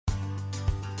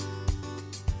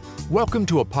Welcome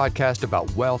to a podcast about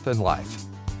wealth and life.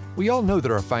 We all know that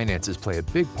our finances play a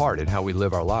big part in how we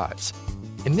live our lives.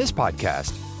 In this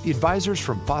podcast, the advisors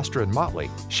from Foster and Motley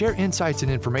share insights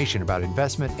and information about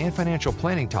investment and financial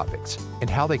planning topics and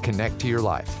how they connect to your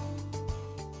life.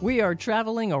 We are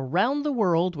traveling around the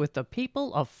world with the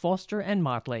people of Foster and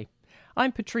Motley.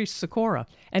 I'm Patrice Sikora,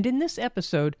 and in this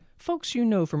episode, folks you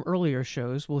know from earlier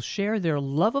shows will share their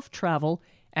love of travel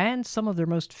and some of their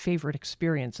most favorite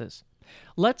experiences.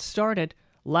 Let's start at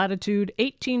latitude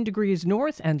 18 degrees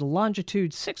north and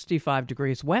longitude 65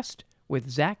 degrees west with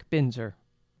Zach Binzer.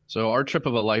 So our trip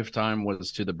of a lifetime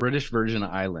was to the British Virgin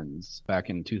Islands back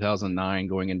in 2009,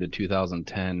 going into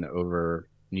 2010 over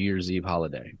New Year's Eve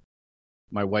holiday.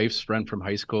 My wife's friend from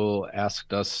high school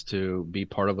asked us to be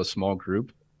part of a small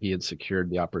group. He had secured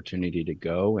the opportunity to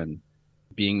go, and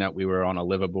being that we were on a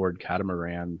live-aboard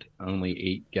catamaran, only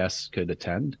 8 guests could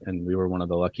attend, and we were one of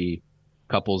the lucky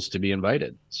couples to be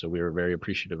invited. So we were very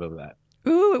appreciative of that.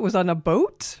 Ooh, it was on a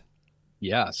boat?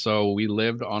 Yeah, so we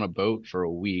lived on a boat for a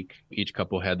week. Each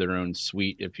couple had their own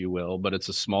suite, if you will, but it's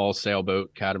a small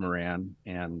sailboat catamaran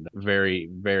and very,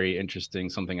 very interesting,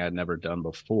 something I'd never done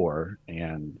before,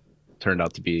 and turned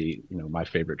out to be, my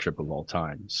favorite trip of all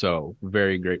time. So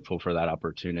very grateful for that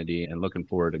opportunity and looking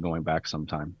forward to going back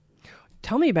sometime.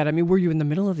 Tell me about it. I mean, were you in the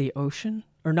middle of the ocean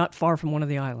or not far from one of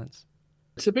the islands?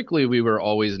 Typically, we were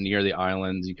always near the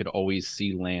islands. You could always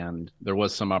see land. There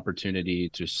was some opportunity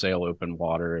to sail open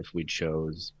water if we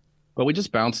chose. But we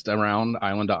just bounced around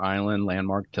island to island,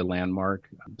 landmark to landmark.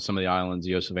 Some of the islands,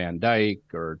 Joseph Van Dyke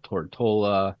or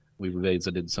Tortola. We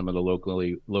visited some of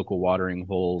the local watering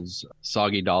holes.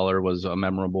 Soggy Dollar was a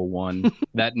memorable one.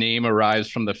 That name arrives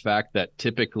from the fact that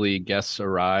typically guests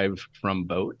arrive from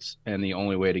boats, and the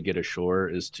only way to get ashore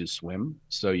is to swim.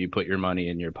 So you put your money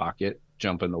in your pocket,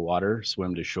 jump in the water,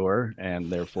 swim to shore,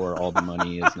 and therefore all the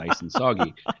money is nice and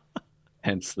soggy.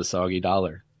 Hence the Soggy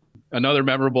Dollar. Another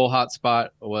memorable hotspot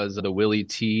was the Willie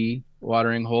T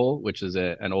watering hole, which is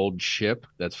an old ship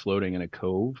that's floating in a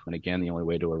cove. And again, the only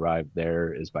way to arrive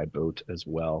there is by boat as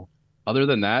well. Other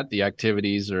than that, the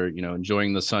activities are,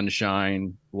 enjoying the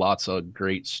sunshine, lots of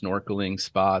great snorkeling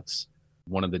spots.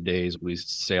 One of the days we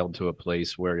sailed to a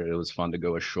place where it was fun to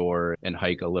go ashore and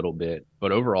hike a little bit.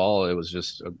 But overall, it was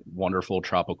just a wonderful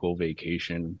tropical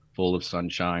vacation, full of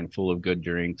sunshine, full of good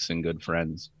drinks and good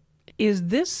friends. Is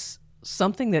this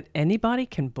something that anybody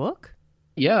can book?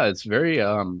 Yeah, it's very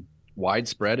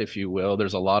widespread, if you will.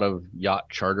 There's a lot of yacht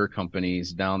charter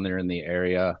companies down there in the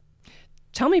area.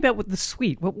 Tell me about the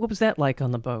suite. What was that like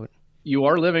on the boat? You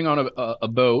are living on a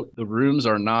boat. The rooms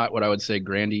are not what I would say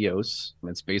grandiose.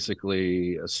 It's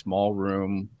basically a small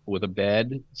room with a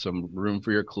bed, some room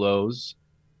for your clothes,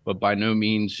 but by no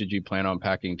means should you plan on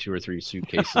packing 2 or 3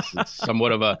 suitcases. It's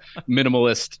somewhat of a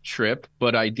minimalist trip,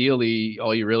 but ideally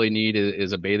all you really need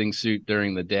is a bathing suit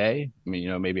during the day. I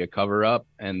mean, maybe a cover up,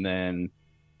 and then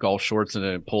golf shorts and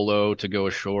a polo to go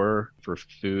ashore for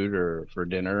food or for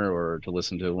dinner or to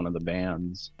listen to one of the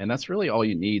bands. And that's really all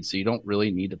you need. So you don't really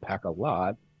need to pack a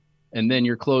lot. And then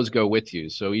your clothes go with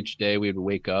you. So each day we would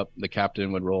wake up, the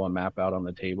captain would roll a map out on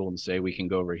the table and say, we can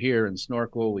go over here and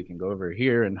snorkel, we can go over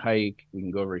here and hike, we can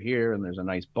go over here and there's a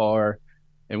nice bar.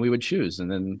 And we would choose.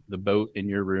 And then the boat in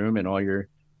your room and all your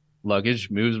luggage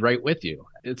moves right with you.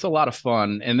 It's a lot of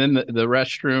fun. And then the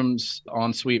restrooms,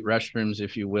 ensuite restrooms,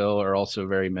 if you will, are also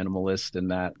very minimalist in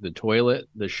that the toilet,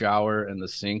 the shower, and the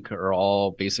sink are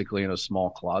all basically in a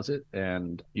small closet.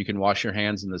 And you can wash your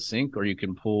hands in the sink, or you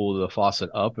can pull the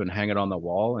faucet up and hang it on the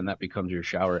wall, and that becomes your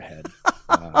shower head.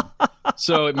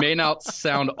 So it may not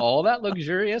sound all that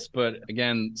luxurious, but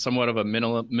again, somewhat of a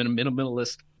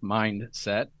minimalist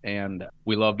mindset. And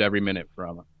we loved every minute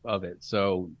of it.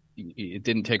 So it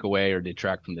didn't take away or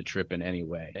detract from the trip in any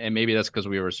way. And maybe that's because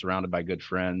we were surrounded by good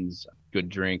friends, good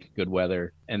drink, good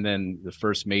weather. And then the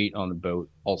first mate on the boat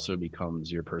also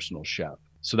becomes your personal chef.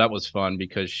 So that was fun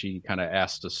because she kind of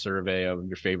asked a survey of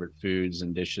your favorite foods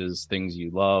and dishes, things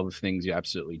you love, things you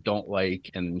absolutely don't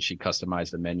like. And she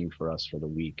customized the menu for us for the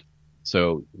week.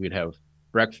 So we'd have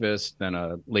breakfast, then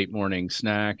a late morning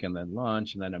snack, and then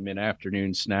lunch, and then a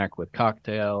mid-afternoon snack with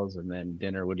cocktails, and then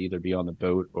dinner would either be on the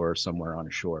boat or somewhere on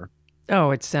shore.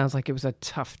 Oh, it sounds like it was a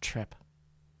tough trip.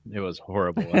 It was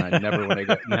horrible, and I never want to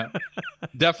go. No.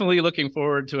 Definitely looking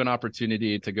forward to an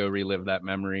opportunity to go relive that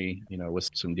memory, with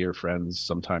some dear friends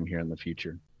sometime here in the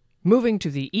future. Moving to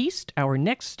the east, our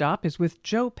next stop is with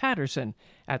Joe Patterson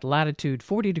at latitude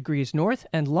 40 degrees north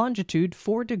and longitude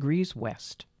 4 degrees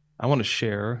west. I want to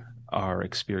share our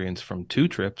experience from 2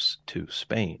 trips to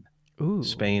Spain. Ooh.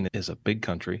 Spain is a big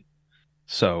country,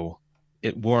 so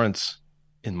it warrants,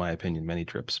 in my opinion, many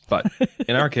trips. But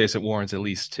in our case, it warrants at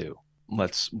least 2.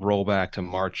 let's roll back to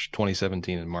March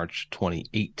 2017 and March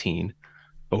 2018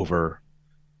 over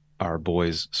our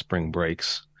boys' spring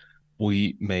breaks.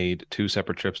 We made 2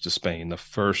 separate trips to Spain. The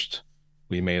first,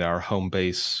 we made our home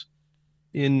base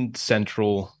in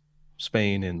central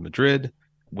Spain in Madrid,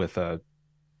 with a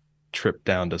trip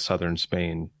down to southern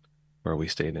Spain where we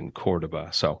stayed in Cordoba.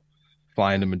 So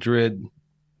flying to Madrid,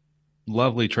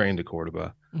 lovely train to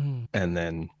Cordoba, and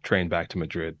then train back to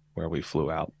Madrid where we flew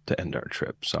out to end our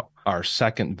trip. So our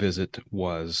second visit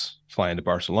was flying to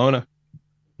Barcelona,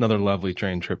 another lovely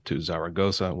train trip to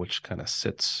Zaragoza, which kind of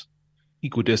sits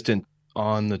equidistant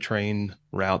on the train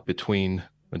route between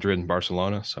Madrid and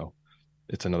Barcelona. So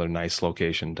it's another nice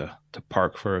location to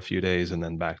park for a few days and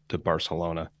then back to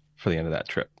Barcelona for the end of that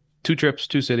trip. 2 trips,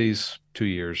 2 cities, 2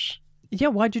 years. Yeah,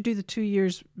 why'd you do the 2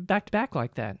 years back to back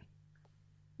like that?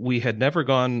 We had never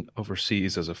gone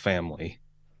overseas as a family.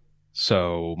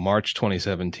 So March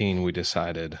 2017, we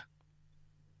decided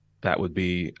that would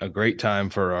be a great time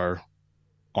for our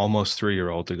almost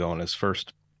 3-year-old to go on his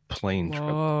first plane trip.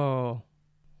 Whoa.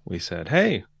 We said,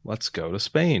 hey, let's go to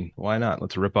Spain. Why not?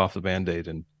 Let's rip off the Band-Aid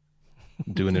and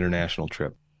do an international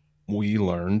trip. We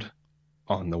learned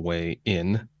on the way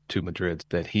in to Madrid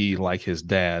that he, like his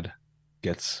dad,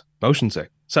 gets motion sick.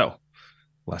 So,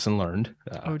 lesson learned.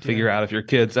 Figure out if your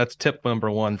kids, that's tip number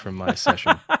 1 from my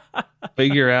session.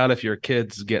 Figure out if your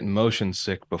kids get motion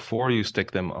sick before you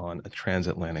stick them on a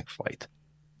transatlantic flight.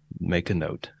 Make a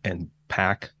note and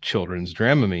pack children's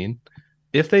Dramamine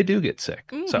if they do get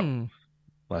sick. So,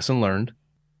 lesson learned.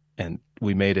 And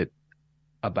we made it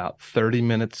about 30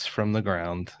 minutes from the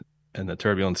ground, and the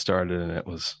turbulence started, and it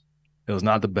was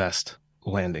not the best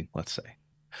landing, let's say.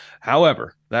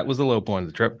 However, that was the low point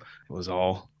of the trip. It was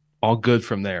all good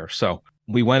from there. So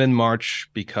we went in March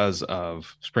because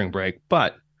of spring break,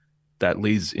 but that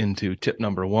leads into tip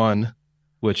number 1,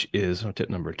 tip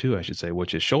number 2, I should say,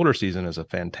 which is shoulder season is a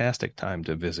fantastic time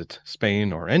to visit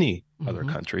Spain or any other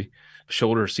country.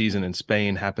 Shoulder season in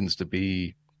Spain happens to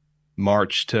be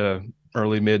March to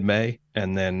early mid-May,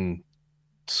 and then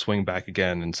swing back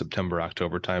again in September,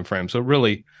 October timeframe. So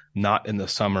really not in the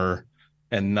summer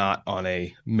and not on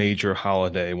a major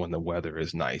holiday when the weather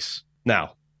is nice.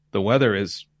 Now, the weather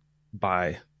is,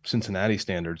 by Cincinnati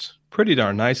standards, pretty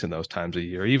darn nice in those times of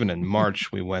year. Even in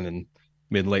March, we went in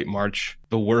mid-late March.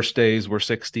 The worst days were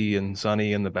 60 and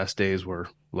sunny, and the best days were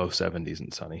low 70s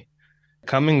and sunny.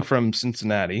 Coming from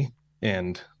Cincinnati,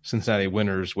 and Cincinnati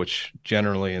winters, which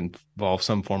generally involve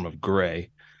some form of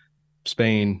gray,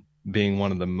 Spain being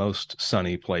one of the most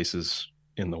sunny places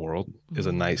in the world is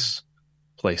a nice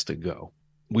place to go.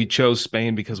 We chose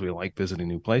Spain because we like visiting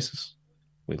new places.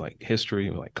 We like history.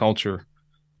 We like culture.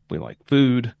 We like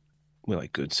food. We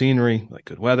like good scenery. We like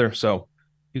good weather. So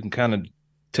you can kind of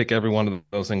tick every one of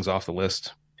those things off the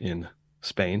list in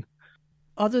Spain.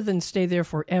 Other than stay there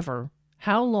forever,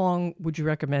 how long would you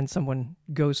recommend someone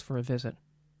goes for a visit?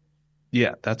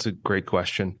 Yeah, that's a great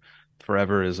question.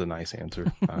 Forever is a nice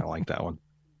answer. I like that one.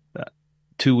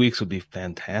 2 weeks would be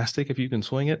fantastic if you can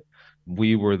swing it.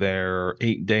 We were there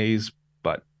 8 days,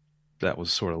 but that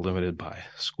was sort of limited by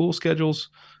school schedules.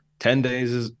 10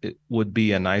 days it would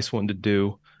be a nice one to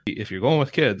do. If you're going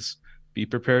with kids, be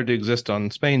prepared to exist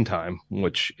on Spain time,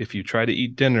 which if you try to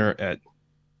eat dinner at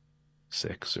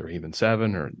 6 or even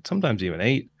 7 or sometimes even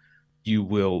 8, you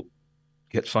will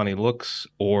get funny looks,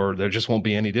 or there just won't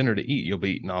be any dinner to eat. You'll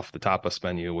be eating off the tapas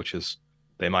menu, which is,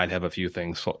 they might have a few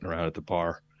things floating around at the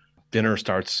bar. Dinner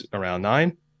starts around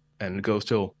 9 and it goes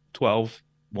till 12,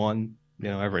 1,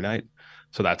 every night.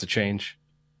 So that's a change.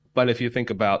 But if you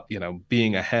think about,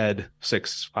 being ahead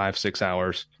 5, 6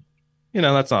 hours,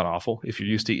 that's not awful. If you're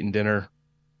used to eating dinner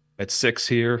at 6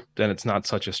 here, then it's not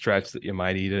such a stretch that you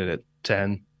might eat it at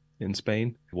 10 in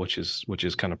Spain, which is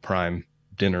kind of prime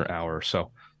dinner hour.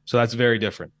 So that's very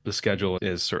different. The schedule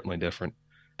is certainly different.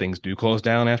 Things do close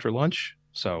down after lunch,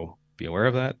 so be aware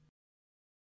of that.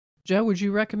 Joe, would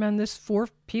you recommend this for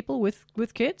people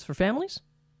with kids, for families?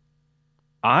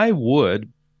 I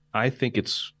would. I think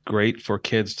it's great for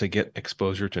kids to get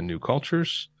exposure to new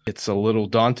cultures. It's a little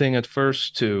daunting at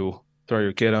first to throw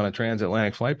your kid on a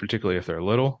transatlantic flight, particularly if they're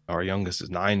little. Our youngest is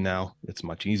 9 now. It's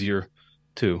much easier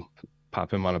to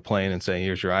pop him on a plane and say,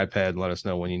 here's your iPad, let us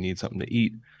know when you need something to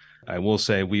eat. I will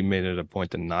say we made it a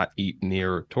point to not eat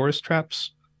near tourist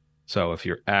traps. So if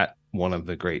you're at one of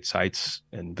the great sites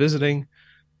and visiting,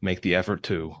 make the effort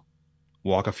to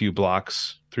walk a few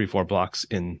blocks, 3-4 blocks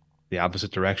in the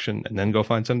opposite direction, and then go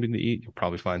find something to eat. You'll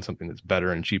probably find something that's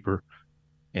better and cheaper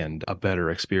and a better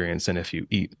experience than if you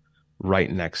eat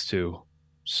right next to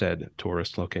said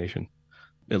tourist location.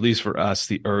 at least for us,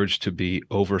 the urge to be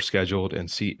overscheduled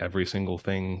and see every single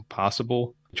thing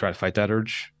possible. We try to fight that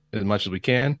urge as much as we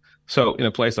can. So in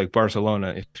a place like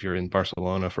Barcelona, if you're in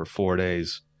Barcelona for 4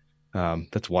 days,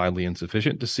 that's widely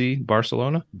insufficient to see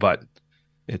Barcelona, but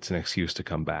it's an excuse to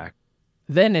come back.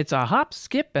 Then it's a hop,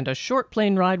 skip, and a short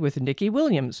plane ride with Nikki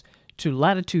Williams to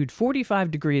latitude 45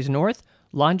 degrees north,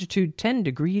 longitude 10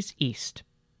 degrees east.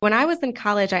 When I was in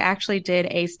college, I actually did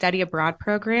a study abroad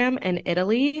program in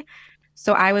Italy.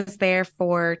 So I was there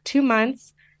for 2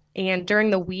 months, and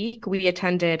during the week we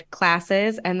attended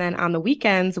classes, and then on the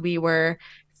weekends we were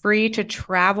free to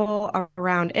travel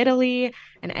around Italy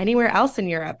and anywhere else in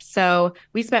Europe. So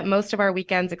we spent most of our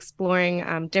weekends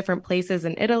exploring different places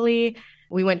in Italy.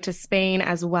 We went to Spain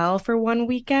as well for one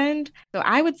weekend. So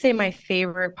I would say my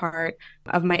favorite part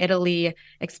of my Italy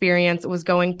experience was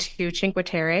going to Cinque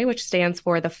Terre, which stands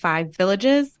for the 5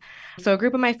 villages. So a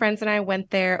group of my friends and I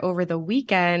went there over the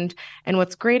weekend. And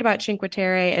what's great about Cinque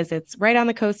Terre is it's right on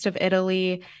the coast of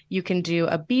Italy. You can do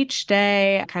a beach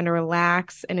day, kind of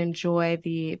relax and enjoy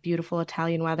the beautiful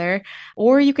Italian weather,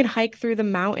 or you can hike through the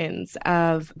mountains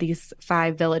of these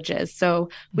 5 villages. So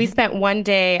we spent one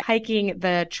day hiking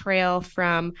the trail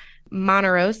from Monte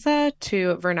Rosa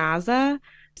to Vernazza.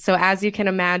 So as you can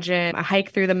imagine, a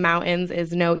hike through the mountains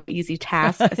is no easy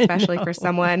task, especially for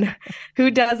someone who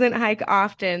doesn't hike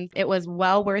often. It was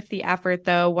well worth the effort,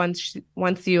 though. Once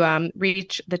you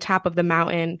reach the top of the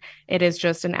mountain, it is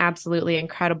just an absolutely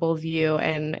incredible view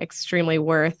and extremely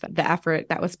worth the effort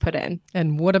that was put in.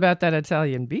 And what about that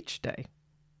Italian beach day?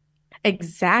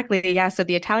 Exactly. Yeah. So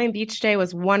the Italian beach day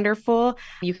was wonderful.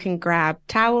 You can grab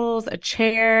towels, a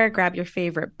chair, grab your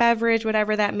favorite beverage,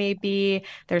 whatever that may be.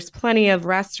 There's plenty of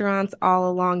restaurants all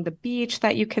along the beach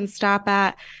that you can stop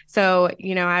at. So,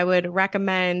 I would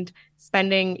recommend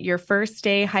spending your first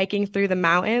day hiking through the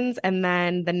mountains and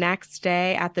then the next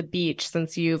day at the beach,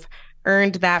 since you've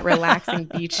earned that relaxing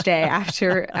beach day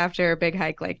after a big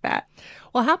hike like that.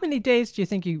 Well, how many days do you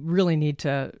think you really need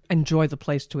to enjoy the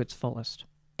place to its fullest?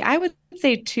 I would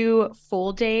say 2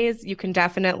 full days. You can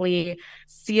definitely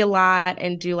see a lot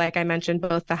and do, like I mentioned,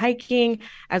 both the hiking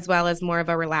as well as more of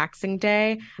a relaxing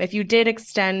day. If you did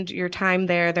extend your time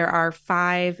there are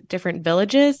 5 different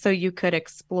villages, so you could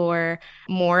explore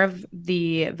more of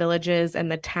the villages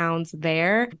and the towns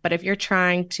there. But if you're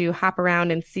trying to hop around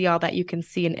and see all that you can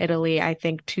see in Italy, I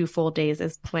think 2 full days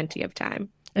is plenty of time.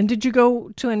 And did you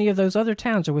go to any of those other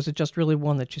towns, or was it just really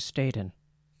one that you stayed in?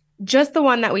 Just the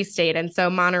one that we stayed in. So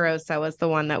Monte Rosa was the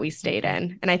one that we stayed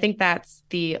in. And I think that's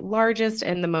the largest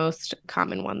and the most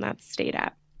common one that's stayed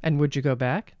at. And would you go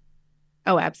back?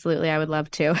 Oh, absolutely. I would love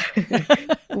to.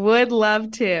 Would love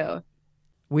to.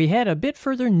 We head a bit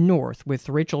further north with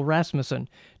Rachel Rasmussen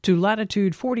to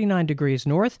latitude 49 degrees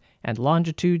north and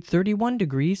longitude 31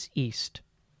 degrees east.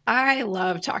 I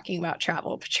love talking about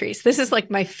travel, Patrice. This is like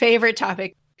my favorite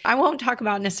topic. I won't talk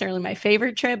about necessarily my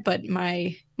favorite trip, but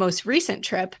my most recent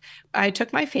trip. I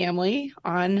took my family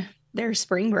on their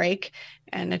spring break,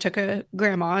 and I took a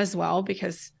grandma as well,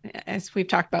 because as we've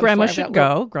talked about Grandma before, should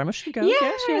go. Grandma should go.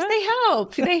 Yes, yes. They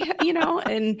help.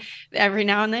 And every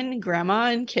now and then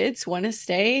grandma and kids want to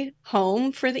stay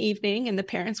home for the evening and the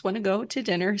parents want to go to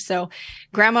dinner. So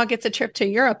grandma gets a trip to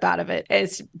Europe out of it.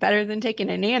 It's better than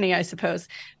taking a nanny, I suppose.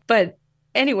 But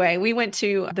anyway, we went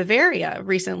to Bavaria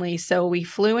recently. So we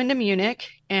flew into Munich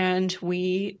and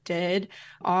we did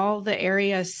all the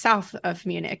areas south of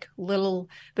Munich, little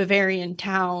Bavarian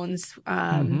towns.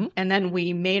 And then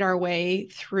we made our way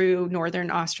through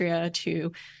northern Austria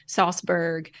to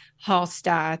Salzburg,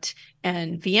 Hallstatt,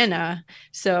 and Vienna.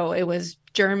 So it was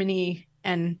Germany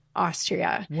and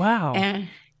Austria. Wow. And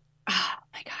oh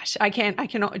my gosh, I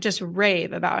can just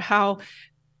rave about how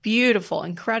beautiful,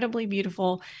 incredibly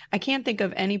beautiful. I can't think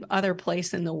of any other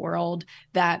place in the world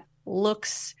that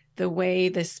looks the way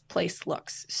this place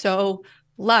looks. So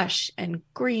lush and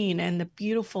green, and the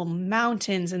beautiful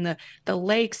mountains and the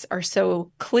lakes are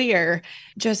so clear,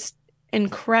 just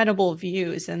incredible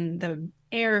views, and the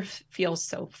air feels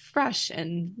so fresh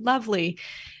and lovely.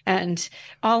 And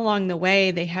all along the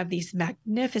way, they have these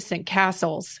magnificent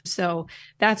castles. So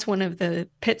that's one of the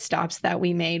pit stops that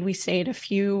we made. We stayed a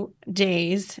few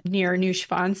days near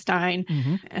Neuschwanstein.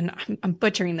 And I'm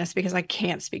butchering this because I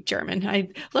can't speak German. A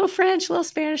little French, a little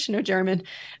Spanish, no German,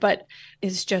 but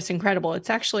it's just incredible. It's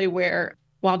actually where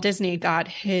Walt Disney got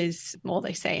his, well,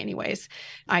 they say anyways,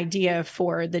 idea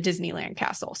for the Disneyland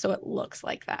castle. So it looks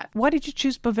like that. Why did you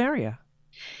choose Bavaria?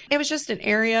 It was just an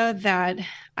area that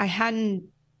I hadn't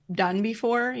done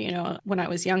before. When I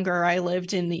was younger, I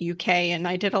lived in the UK and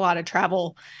I did a lot of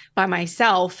travel by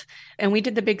myself, and we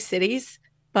did the big cities,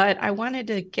 but I wanted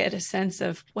to get a sense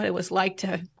of what it was like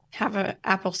to have an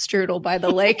apple strudel by the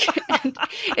lake. And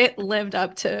it lived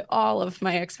up to all of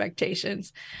my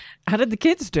expectations. How did the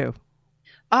kids do?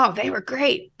 Oh, they were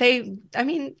great.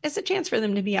 It's a chance for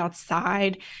them to be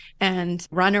outside and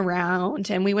run around.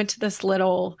 And we went to this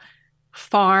little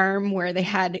farm where they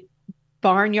had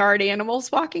barnyard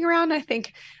animals walking around. I'm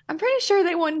pretty sure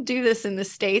they wouldn't do this in the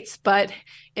States, but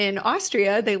in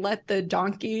Austria, they let the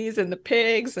donkeys and the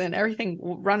pigs and everything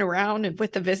run around and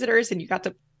with the visitors, and you got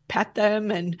to pet them.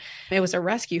 And it was a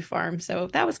rescue farm. So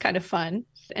that was kind of fun.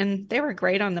 And they were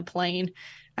great on the plane.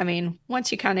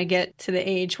 Once you kind of get to the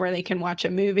age where they can watch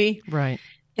a movie, right,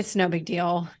 it's no big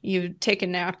deal. You take a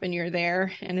nap and you're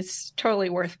there, and it's totally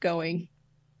worth going.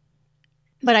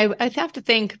 But I have to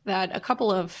think that a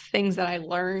couple of things that I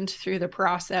learned through the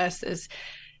process is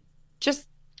just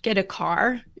get a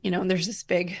car. There's this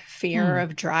big fear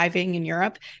of driving in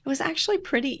Europe. It was actually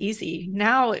pretty easy.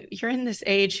 Now you're in this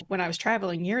age. When I was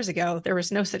traveling years ago, there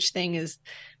was no such thing as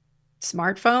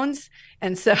smartphones.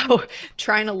 And so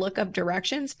trying to look up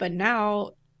directions, but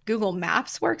now Google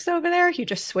Maps works over there. You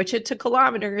just switch it to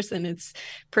kilometers and it's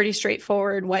pretty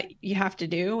straightforward what you have to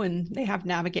do. And they have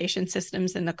navigation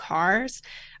systems in the cars.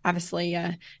 Obviously,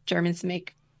 Germans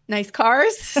make nice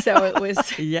cars. So it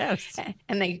was, yes.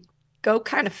 And they go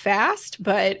kind of fast,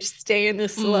 but stay in the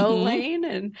slow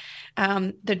lane.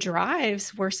 And the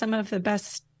drives were some of the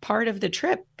best part of the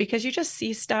trip because you just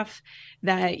see stuff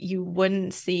that you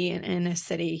wouldn't see in a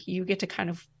city. You get to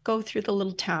kind of go through the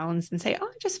little towns and say,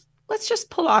 let's just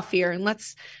pull off here and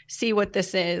let's see what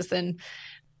this is. And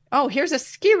here's a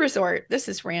ski resort. This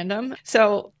is random.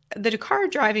 So the car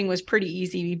driving was pretty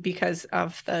easy because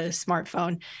of the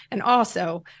smartphone and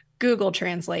also Google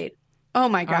Translate. Oh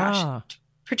my gosh.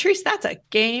 Patrice, that's a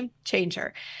game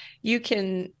changer. You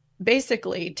can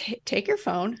basically take your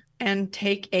phone and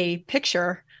take a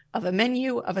picture of a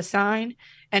menu, of a sign,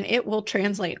 and it will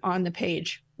translate on the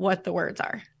page what the words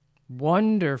are.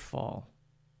 Wonderful.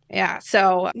 Yeah.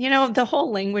 So, the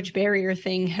whole language barrier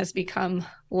thing has become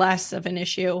less of an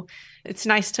issue. It's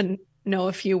nice to know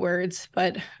a few words,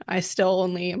 but I still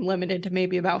only am limited to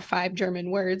maybe about 5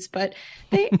 German words. But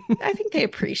I think they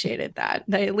appreciated that.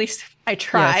 At least I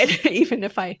tried, yes. Even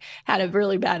if I had a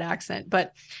really bad accent.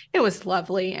 But it was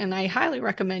lovely. And I highly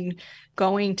recommend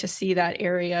going to see that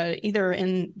area either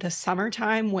in the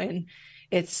summertime when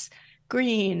it's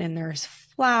green and there's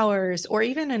flowers, or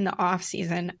even in the off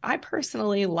season. I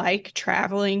personally like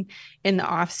traveling in the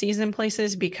off season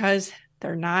places because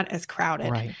they're not as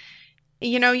crowded. Right.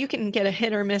 You can get a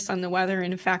hit or miss on the weather.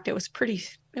 And in fact, it was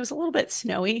a little bit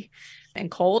snowy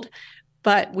and cold,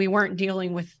 but we weren't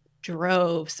dealing with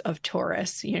droves of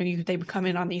tourists. They would come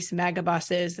in on these mega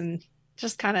buses and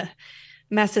just kind of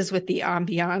messes with the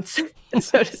ambiance,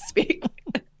 so to speak.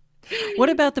 What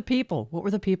about the people? What were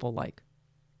the people like?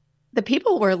 The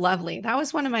people were lovely. That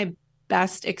was one of my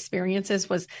best experiences,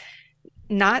 was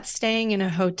not staying in a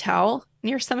hotel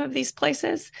near some of these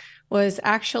places.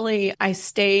 I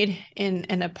stayed in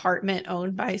an apartment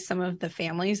owned by some of the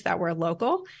families that were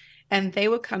local, and they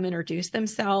would come introduce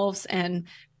themselves and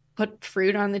put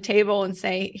fruit on the table and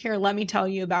say, here, let me tell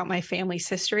you about my family's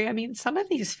history. Some of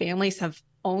these families have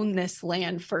owned this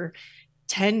land for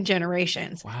 10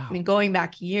 generations. Wow. Going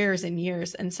back years and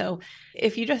years. And so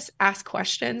if you just ask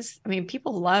questions,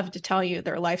 people love to tell you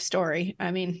their life story.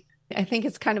 I think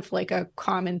it's kind of like a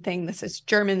common thing. This is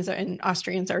Germans and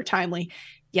Austrians are timely.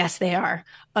 Yes, they are.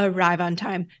 Arrive on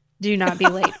time. Do not be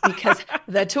late because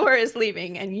the tour is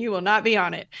leaving and you will not be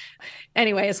on it.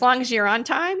 Anyway, as long as you're on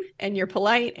time and you're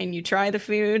polite and you try the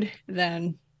food,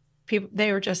 then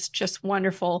they were just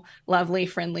wonderful, lovely,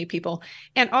 friendly people.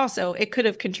 And also it could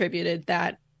have contributed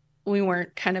that we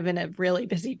weren't kind of in a really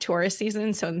busy tourist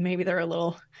season. So maybe they're a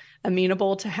little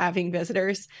amenable to having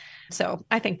visitors. So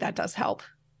I think that does help.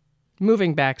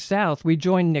 Moving back south, we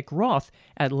join Nick Roth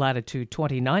at latitude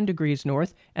 29 degrees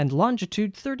north and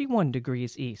longitude 31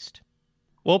 degrees east.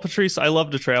 Well, Patrice, I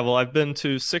love to travel. I've been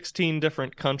to 16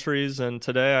 different countries, and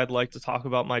today I'd like to talk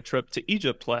about my trip to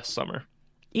Egypt last summer.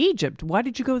 Egypt? Why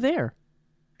did you go there?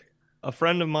 A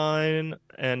friend of mine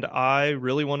and I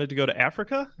really wanted to go to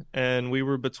Africa, and we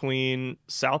were between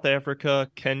South Africa,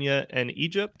 Kenya, and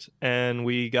Egypt, and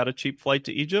we got a cheap flight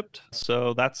to Egypt,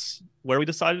 so that's where we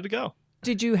decided to go.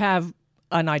 Did you have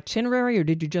an itinerary, or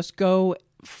did you just go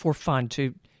for fun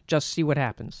to just see what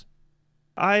happens?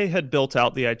 I had built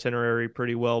out the itinerary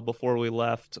pretty well before we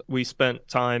left. We spent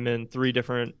time in 3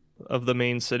 different of the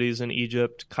main cities in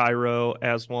Egypt: Cairo,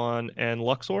 Aswan, and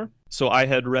Luxor. So I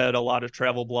had read a lot of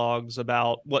travel blogs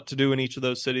about what to do in each of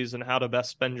those cities and how to best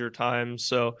spend your time.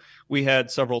 So we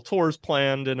had several tours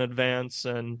planned in advance,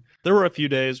 and there were a few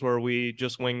days where we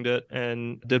just winged it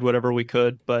and did whatever we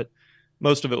could, but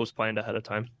most of it was planned ahead of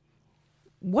time.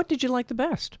 What did you like the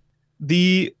best?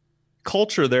 The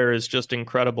culture there is just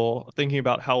incredible. Thinking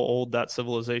about how old that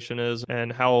civilization is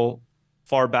and how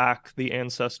far back the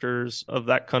ancestors of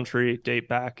that country date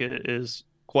back, it is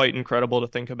quite incredible to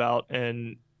think about.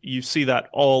 And you see that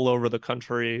all over the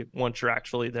country once you're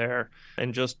actually there,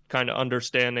 and just kind of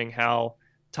understanding how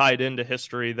tied into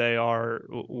history they are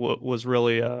was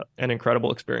really an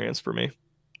incredible experience for me.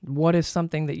 What is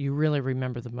something that you really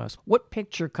remember the most? What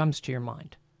picture comes to your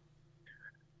mind?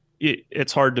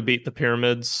 It's hard to beat the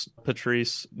pyramids,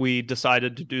 Patrice. We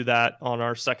decided to do that on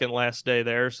our second last day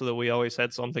there so that we always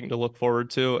had something to look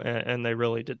forward to, and they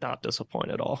really did not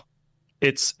disappoint at all.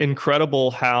 It's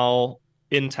incredible how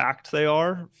intact they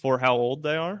are for how old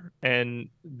they are, and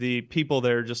the people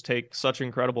there just take such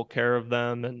incredible care of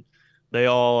them, and they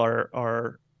all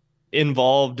are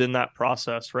involved in that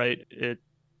process, right? It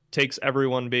takes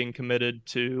everyone being committed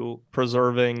to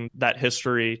preserving that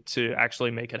history to actually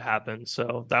make it happen.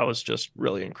 So that was just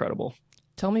really incredible.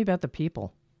 Tell me about the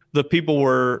people. The people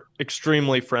were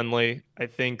extremely friendly. I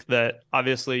think that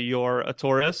obviously you're a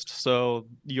tourist, so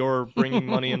you're bringing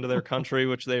money into their country,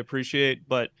 which they appreciate,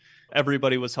 but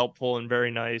everybody was helpful and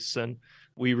very nice. And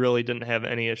we really didn't have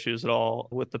any issues at all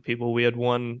with the people. We had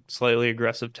one slightly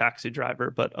aggressive taxi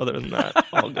driver, but other than that,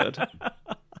 all good.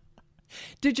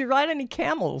 Did you ride any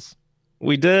camels?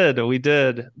 We did.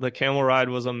 The camel ride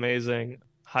was amazing.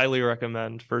 Highly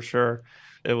recommend, for sure.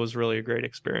 It was really a great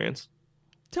experience.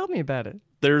 Tell me about it.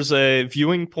 There's a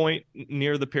viewing point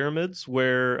near the pyramids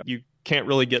where you can't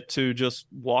really get to just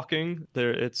walking.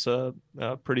 It's a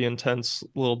pretty intense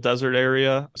little desert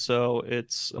area, so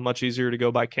it's much easier to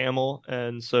go by camel.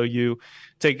 And so you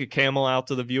take a camel out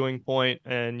to the viewing point,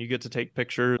 and you get to take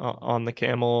pictures on the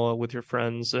camel with your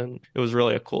friends, and it was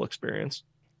really a cool experience.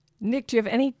 Nick, do you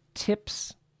have any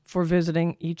tips for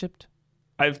visiting Egypt?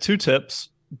 I have 2 tips.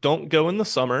 Don't go in the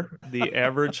summer. The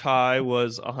average high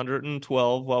was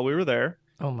 112 while we were there.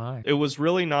 Oh, my. It was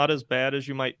really not as bad as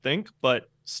you might think, but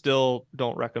still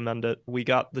don't recommend it. We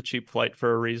got the cheap flight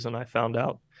for a reason, I found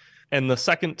out. And the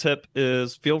second tip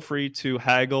is feel free to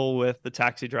haggle with the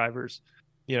taxi drivers.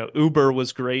 You know, Uber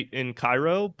was great in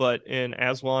Cairo, but in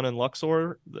Aswan and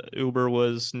Luxor, the Uber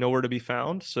was nowhere to be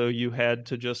found. So you had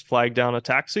to just flag down a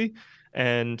taxi.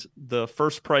 And the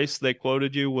first price they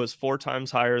quoted you was 4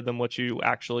 times higher than what you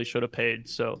actually should have paid.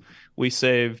 So we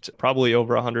saved probably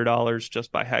over $100 just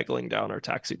by haggling down our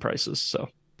taxi prices. So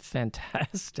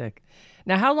fantastic.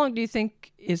 Now, how long do you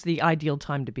think is the ideal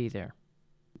time to be there?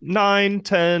 9,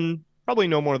 10, probably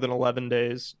no more than 11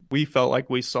 days. We felt like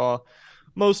we saw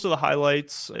most of the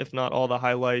highlights, if not all the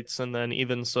highlights, and then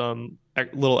even some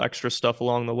little extra stuff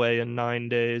along the way in 9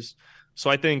 days. So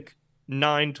I think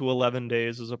 9 to 11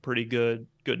 days is a pretty good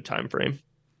time frame.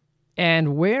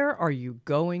 And where are you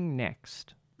going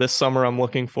next? This summer, I'm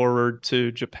looking forward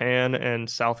to Japan and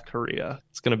South Korea.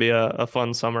 It's going to be a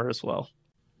fun summer as well.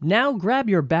 Now grab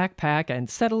your backpack and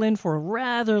settle in for a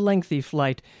rather lengthy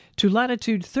flight to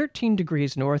latitude 13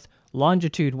 degrees north,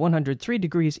 longitude 103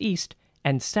 degrees east,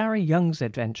 and Sarah Young's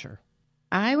adventure.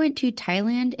 I went to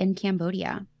Thailand and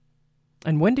Cambodia.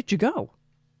 And when did you go?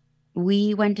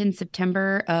 We went in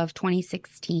September of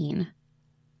 2016.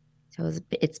 So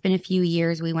it's been a few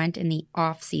years. We went in the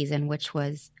off season, which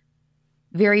was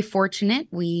very fortunate.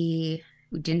 We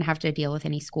didn't have to deal with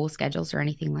any school schedules or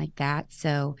anything like that.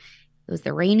 So it was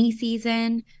the rainy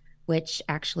season, which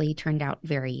actually turned out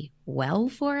very well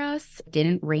for us. It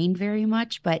didn't rain very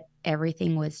much, but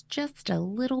everything was just a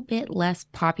little bit less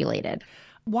populated.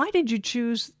 Why did you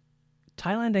choose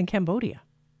Thailand and Cambodia?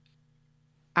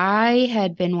 I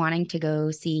had been wanting to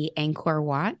go see Angkor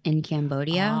Wat in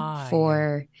Cambodia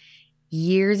for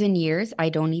years and years. I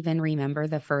don't even remember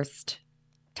the first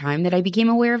time that I became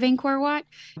aware of Angkor Wat,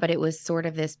 but it was sort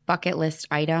of this bucket list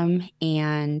item,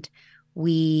 and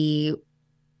we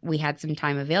had some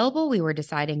time available. We were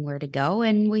deciding where to go,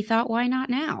 and we thought, why not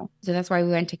now? So that's why we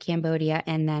went to Cambodia.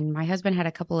 And then my husband had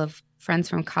a couple of friends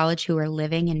from college who were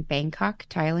living in Bangkok,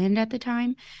 Thailand at the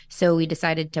time. So we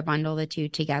decided to bundle the two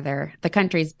together. The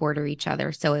countries border each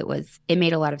other, so it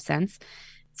made a lot of sense.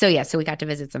 So we got to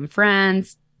visit some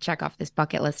friends, check off this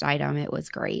bucket list item. It was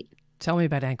great. Tell me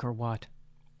about Angkor Wat.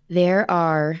 There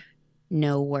are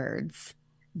no words.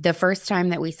 The first time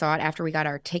that we saw it, after we got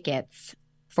our tickets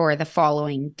for the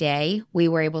following day, we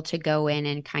were able to go in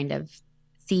and kind of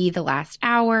see the last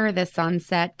hour, the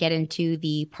sunset, get into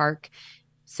the park.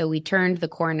 So we turned the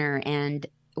corner and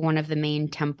one of the main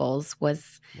temples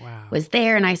was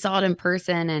there, and I saw it in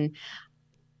person. And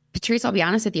Patrice, I'll be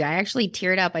honest with you, I actually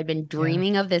teared up. I'd been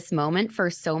dreaming of this moment for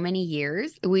so many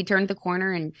years. We turned the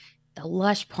corner and the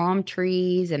lush palm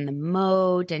trees and the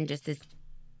moat and just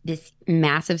this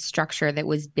massive structure that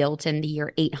was built in the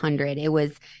year 800. It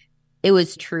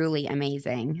was truly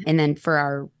amazing. And then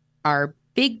for our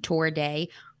big tour day,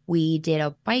 we did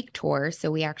a bike tour.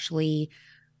 So it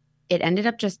ended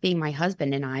up just being my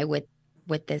husband and I with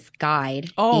this guide.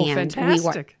 Oh, and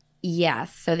fantastic.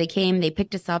 Yes. So they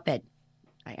picked us up at,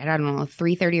 I don't know,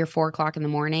 3:30 or 4 o'clock in the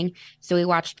morning. So we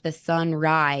watched the sun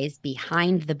rise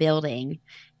behind the building,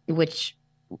 which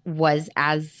was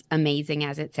as amazing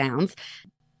as it sounds.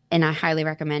 And I highly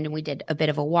recommend. And we did a bit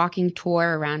of a walking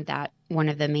tour around one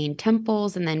of the main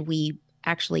temples. And then we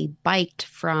actually biked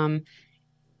from,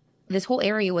 this whole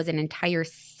area was an entire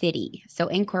city. So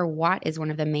Angkor Wat is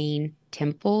one of the main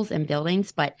temples and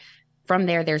buildings, but from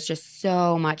there's just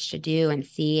so much to do and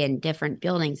see, and different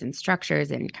buildings and structures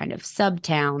and kind of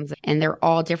sub-towns, and they're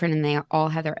all different and they all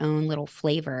have their own little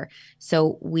flavor.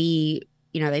 So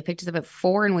they picked us up at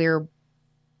 4 and we were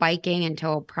biking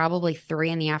until probably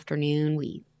 3 in the afternoon.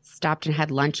 We stopped and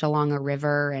had lunch along a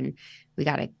river, and we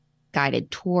got a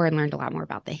guided tour and learned a lot more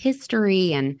about the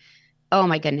history. And oh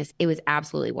my goodness, it was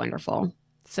absolutely wonderful.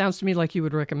 Sounds to me like you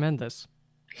would recommend this.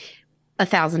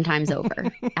 1,000 times over.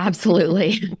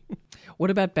 Absolutely. What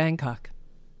about Bangkok?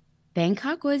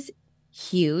 Bangkok was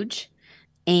huge,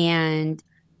 and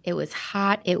it was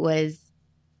hot.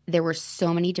 There were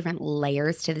so many different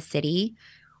layers to the city.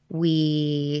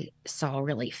 We saw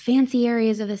really fancy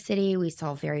areas of the city. We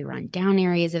saw very run-down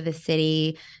areas of the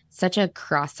city, such a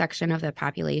cross-section of the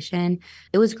population.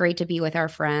 It was great to be with our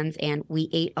friends, and we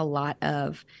ate a lot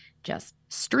of just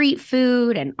street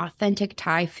food and authentic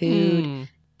Thai food.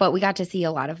 But we got to see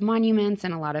a lot of monuments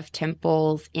and a lot of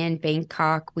temples in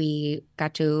Bangkok. We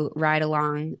got to ride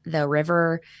along the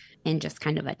river in just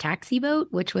kind of a taxi boat,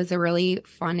 which was a really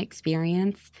fun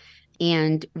experience.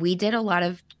 And we did a lot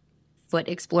of foot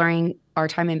exploring. Our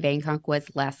time in Bangkok was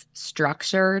less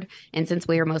structured. And since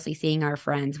we were mostly seeing our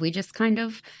friends, we just kind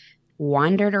of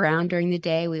wandered around during the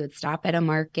day. We would stop at a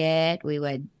market. We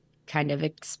would kind of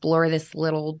explore this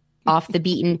little off the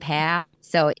beaten path.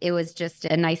 So it was just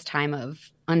a nice time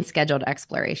of unscheduled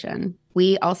exploration.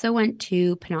 We also went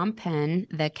to Phnom Penh,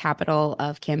 the capital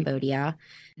of Cambodia.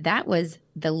 That was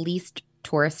the least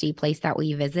touristy place that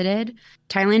we visited.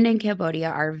 Thailand and Cambodia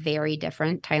are very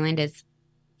different. Thailand is,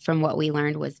 from what we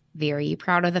learned, was very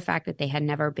proud of the fact that they had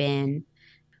never been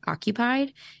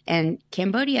occupied. And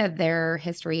Cambodia, their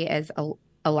history is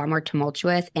a lot more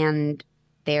tumultuous, and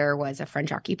there was a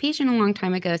French occupation a long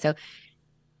time ago. So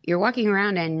you're walking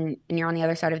around and you're on the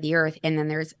other side of the earth, and then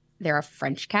there are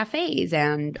French cafes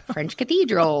and French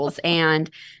cathedrals,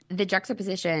 and the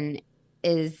juxtaposition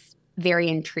is very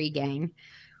intriguing.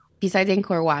 Besides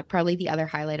Angkor Wat, probably the other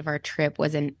highlight of our trip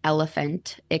was an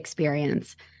elephant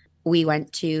experience. We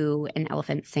went to an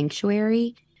elephant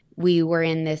sanctuary. We were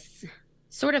in this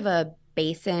sort of a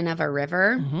basin of a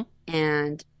river,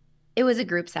 and it was a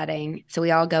group setting. So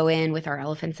we all go in with our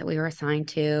elephants that we were assigned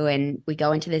to, and we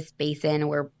go into this basin and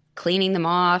we're cleaning them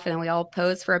off, and then we all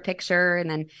pose for a picture, and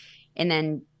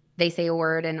then they say a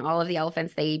word, and all of the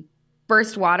elephants, they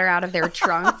burst water out of their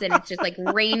trunks, and it's just like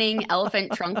raining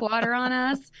elephant trunk water on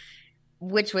us,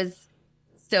 which was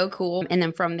so cool. And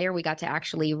then from there, we got to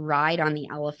actually ride on the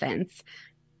elephants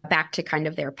back to kind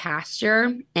of their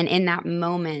pasture. And in that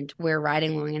moment, we're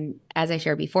riding along, and as I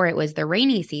shared before, it was the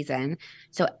rainy season.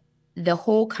 So the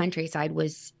whole countryside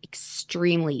was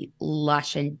extremely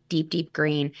lush and deep, deep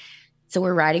green. So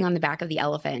we're riding on the back of the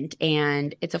elephant,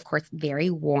 and it's, of course, very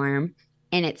warm,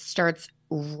 and it starts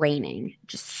raining,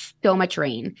 just so much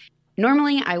rain.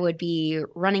 Normally, I would be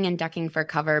running and ducking for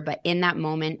cover, but in that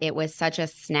moment, it was such a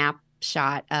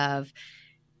snapshot of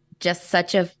just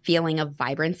such a feeling of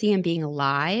vibrancy and being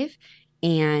alive,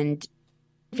 and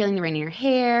feeling the rain in your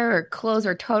hair, or clothes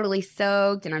are totally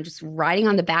soaked, and I'm just riding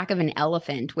on the back of an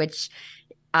elephant, which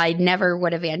I never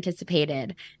would have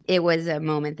anticipated. It was a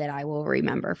moment that I will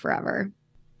remember forever.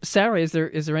 Sarah, is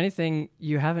there anything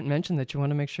you haven't mentioned that you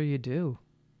want to make sure you do?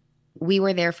 We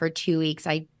were there for 2 weeks.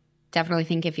 I definitely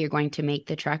think if you're going to make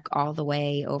the trek all the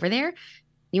way over there,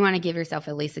 you want to give yourself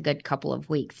at least a good couple of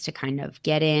weeks to kind of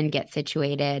get in, get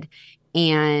situated,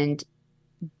 and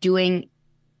doing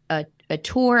a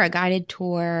tour, a guided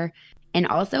tour, and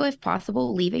also, if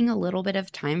possible, leaving a little bit of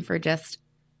time for just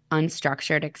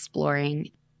unstructured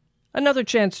exploring. Another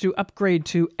chance to upgrade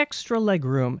to extra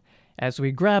legroom as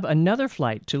we grab another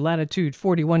flight to latitude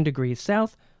 41 degrees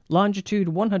south, longitude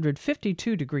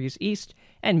 152 degrees east,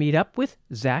 and meet up with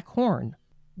Zach Horn.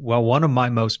 Well, one of my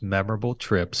most memorable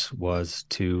trips was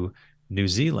to New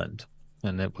Zealand,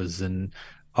 and it was in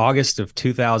August of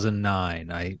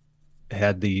 2009. I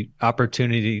had the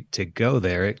opportunity to go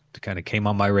there. It kind of came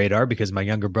on my radar because my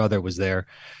younger brother was there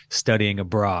studying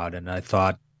abroad, and I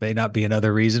thought may not be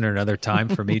another reason or another time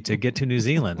for me to get to New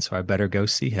Zealand, so I better go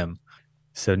see him.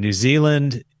 So New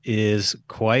Zealand is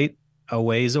quite a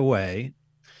ways away,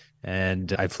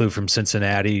 and I flew from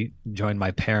Cincinnati, joined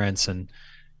my parents, and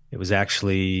it was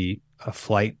actually a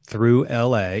flight through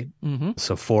LA,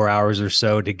 so 4 hours or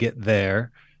so to get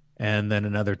there, and then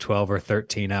another 12 or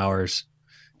 13 hours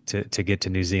to get to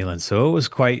New Zealand. So it was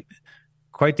quite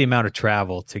the amount of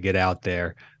travel to get out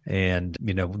there. And,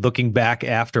 looking back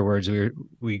afterwards,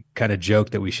 we kind of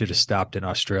joked that we should have stopped in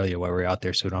Australia while we were out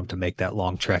there so we don't have to make that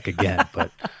long trek again.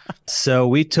 But so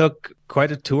we took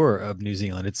quite a tour of New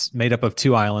Zealand. It's made up of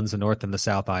two islands, the North and the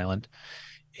South Island.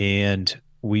 And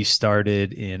we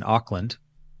started in Auckland,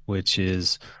 which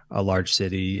is a large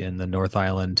city in the North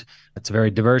Island. It's a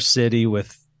very diverse city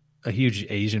with a huge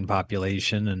Asian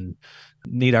population and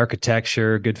neat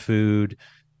architecture, good food.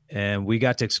 And we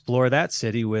got to explore that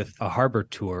city with a harbor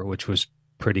tour, which was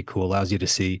pretty cool. Allows you to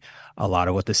see a lot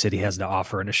of what the city has to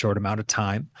offer in a short amount of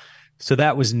time. So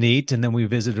that was neat. And then we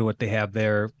visited what they have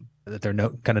there, that they're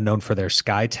kind of known for their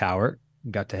Sky Tower.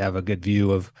 Got to have a good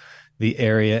view of the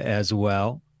area as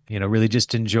well. Really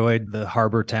just enjoyed the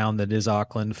harbor town that is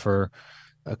Auckland for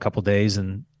a couple days,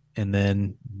 and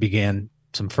then began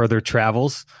some further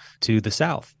travels to the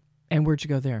south. And where'd you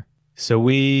go there? So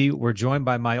we were joined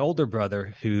by my older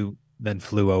brother, who then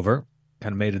flew over,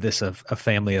 kind of made this a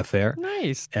family affair.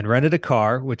 Nice. And rented a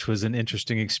car, which was an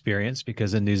interesting experience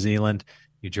because in New Zealand,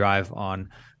 you drive on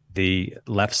the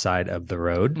left side of the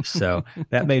road. So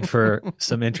that made for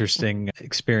some interesting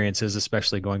experiences,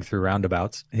 especially going through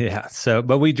roundabouts. Yeah.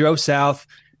 But we drove south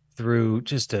through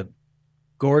just a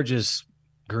gorgeous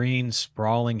green,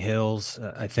 sprawling hills.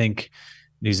 I think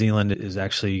New Zealand is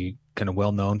actually kind of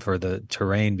well known for the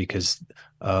terrain because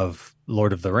of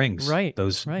Lord of the Rings. Right.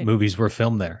 Those movies were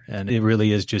filmed there, and it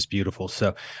really is just beautiful.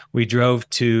 So we drove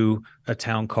to a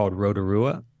town called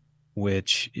Rotorua,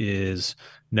 which is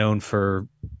known for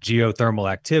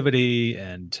geothermal activity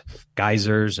and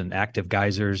geysers and active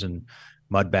geysers and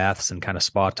mud baths and kind of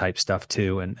spa type stuff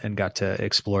too, and got to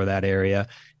explore that area.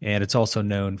 And it's also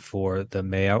known for the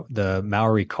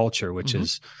Maori culture, which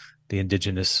is the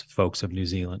indigenous folks of New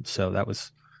Zealand. So that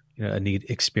was a neat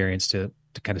experience to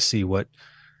kind of see what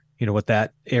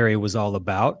that area was all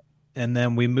about. And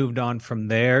then we moved on from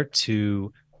there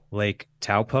to Lake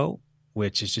Taupo,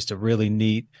 which is just a really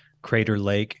neat crater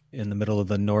lake in the middle of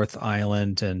the North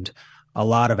Island, and a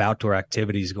lot of outdoor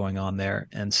activities going on there.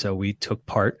 And so we took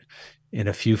part in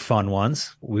a few fun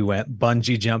ones. We went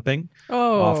bungee jumping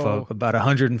off of about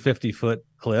 150-foot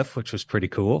cliff, which was pretty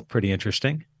cool, pretty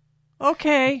interesting.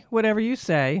 Okay, whatever you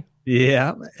say.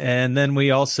 Yeah. And then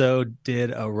we also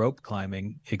did a rope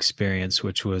climbing experience,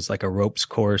 which was like a ropes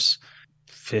course,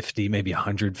 50, maybe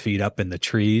 100 feet up in the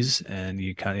trees. And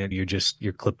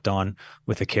you're clipped on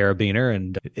with a carabiner.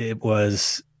 And it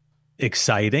was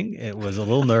exciting. It was a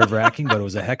little nerve wracking, but it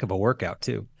was a heck of a workout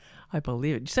too. I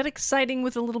believe it. You said exciting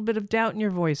with a little bit of doubt in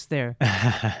your voice there.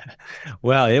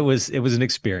 Well, it was an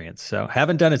experience. So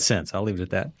haven't done it since. I'll leave it at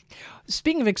that.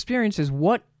 Speaking of experiences,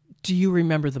 what do you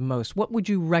remember the most? What would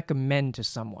you recommend to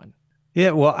someone?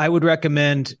 Yeah, well, I would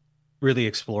recommend really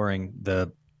exploring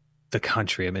the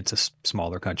country. I mean, it's a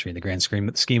smaller country in the grand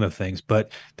scheme of things,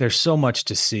 but there's so much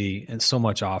to see and so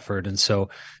much offered. And so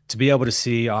to be able to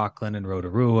see Auckland and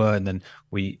Rotorua, and then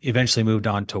we eventually moved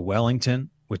on to Wellington,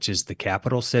 which is the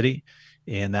capital city.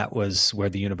 And that was where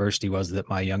the university was that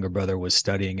my younger brother was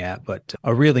studying at. But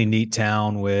a really neat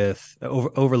town with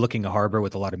overlooking a harbor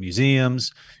with a lot of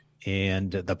museums,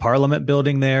 and the Parliament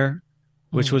building there,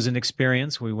 which was an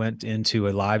experience. We went into a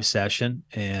live session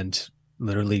and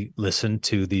literally listened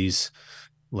to these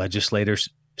legislators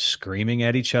screaming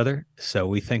at each other. So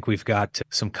we think we've got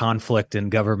some conflict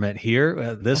in government here.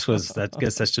 I guess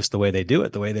that's just the way they do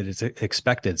it, the way that it's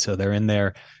expected. So they're in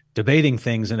there debating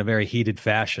things in a very heated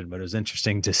fashion, but it was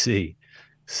interesting to see.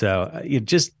 So you're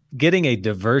just getting a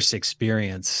diverse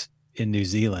experience in New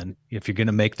Zealand. If you're going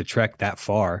to make the trek that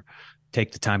far,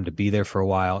 take the time to be there for a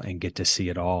while and get to see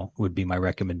it all would be my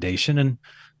recommendation. And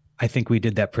I think we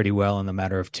did that pretty well in the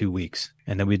matter of 2 weeks.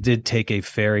 And then we did take a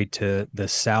ferry to the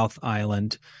South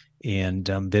Island and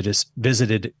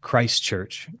visited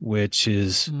Christchurch, which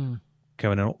is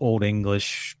kind of an old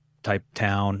English type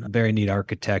town, very neat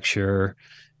architecture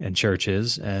and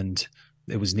churches. And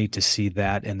It was neat to see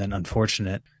that, and then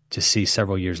unfortunate to see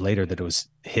several years later that it was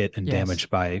hit and damaged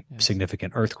by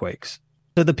significant earthquakes.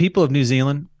 So the people of New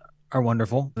Zealand are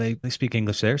wonderful. They speak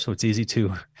English there, so it's easy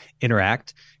to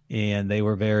interact, and they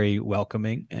were very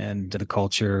welcoming, and the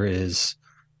culture is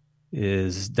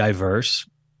diverse,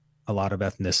 a lot of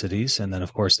ethnicities. And then,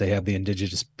 of course, they have the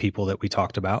indigenous people that we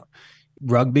talked about.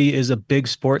 Rugby is a big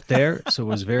sport there, so it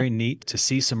was very neat to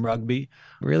see some rugby,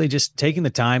 really just taking the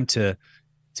time to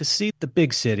see the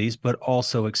big cities, but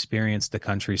also experience the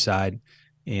countryside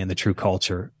and the true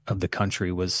culture of the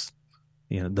country was,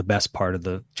 the best part of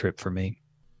the trip for me.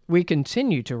 We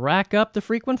continue to rack up the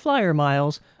frequent flyer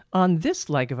miles on this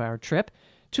leg of our trip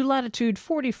to latitude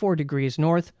 44 degrees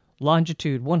north,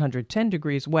 longitude 110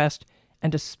 degrees west,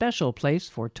 and a special place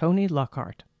for Tony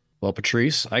Lockhart. Well,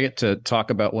 Patrice, I get to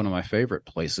talk about one of my favorite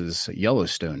places,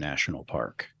 Yellowstone National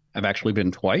Park. I've actually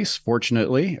been twice,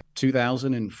 fortunately.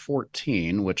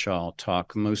 2014, which I'll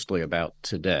talk mostly about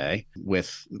today,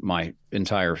 with my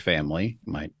entire family.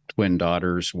 My twin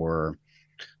daughters were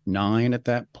 9 at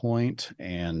that point,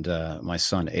 and my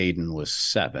son Aiden was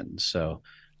 7. So,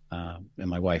 and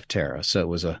my wife Tara. So it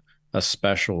was a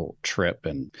special trip,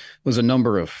 and it was a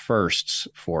number of firsts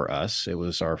for us. It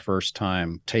was our first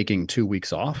time taking 2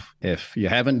 weeks off. If you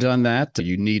haven't done that,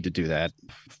 you need to do that.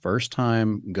 First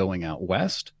time going out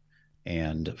west,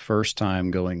 and first time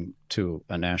going to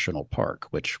a national park,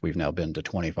 which we've now been to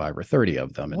 25 or 30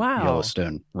 of them. And wow.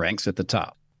 Yellowstone ranks at the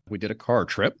top. We did a car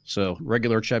trip, so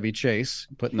regular Chevy Chase,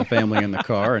 putting the family in the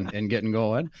car and getting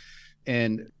going.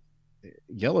 And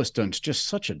Yellowstone's just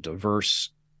such a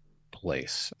diverse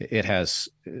place. It has,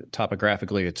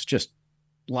 topographically, it's just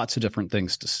lots of different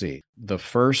things to see. The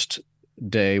first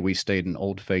day we stayed in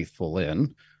Old Faithful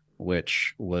Inn,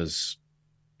 which was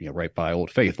right by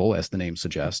Old Faithful, as the name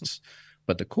suggests.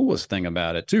 But the coolest thing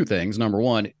about it, 2 things. Number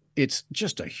one, it's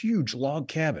just a huge log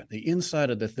cabin. The inside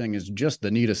of the thing is just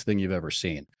the neatest thing you've ever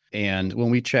seen. And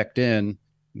when we checked in,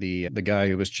 the guy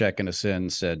who was checking us in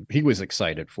said he was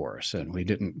excited for us, and we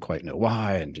didn't quite know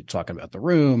why. And talking about the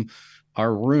room,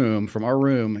 from our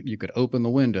room, you could open the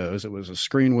windows. It was a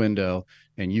screen window,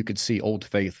 and you could see Old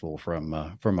Faithful from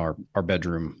our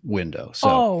bedroom window. So,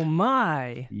 oh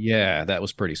my! Yeah, that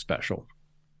was pretty special.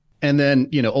 And then,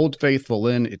 Old Faithful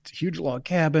Inn, it's a huge log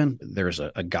cabin. There's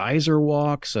a geyser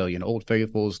walk. So, Old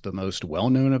Faithful is the most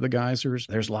well-known of the geysers.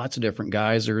 There's lots of different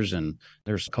geysers, and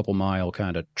there's a couple mile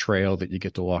kind of trail that you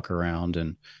get to walk around.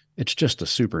 And it's just a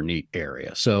super neat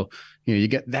area. So, you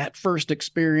get that first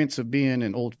experience of being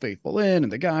in Old Faithful Inn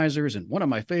and the geysers. And one of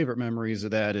my favorite memories of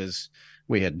that is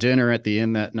we had dinner at the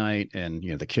inn that night, and,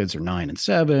 the kids are 9 and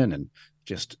 7, and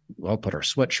just put our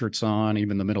sweatshirts on.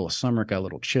 Even in the middle of summer, it got a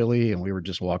little chilly, and we were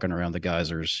just walking around the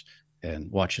geysers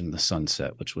and watching the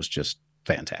sunset, which was just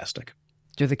fantastic.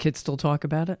 Do the kids still talk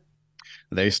about it?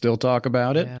 They still talk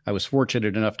about it. Yeah. I was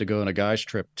fortunate enough to go on a guy's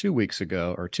trip 2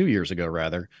 years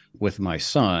ago, with my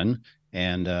son.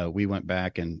 And we went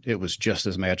back, and it was just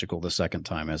as magical the second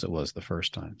time as it was the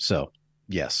first time. So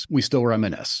yes, we still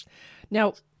reminisce.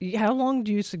 Now, how long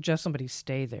do you suggest somebody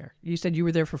stay there? You said you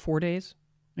were there for 4 days?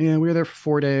 Yeah, we were there for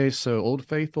 4 days. So Old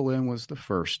Faithful Inn was the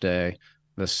first day.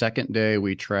 The second day,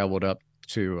 we traveled up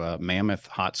to Mammoth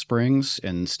Hot Springs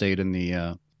and stayed in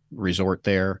the resort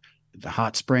there. The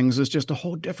hot springs is just a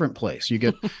whole different place. You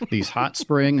get these hot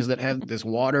springs that have this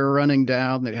water running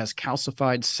down that has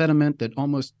calcified sediment that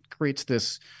almost creates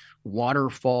this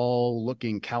waterfall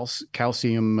looking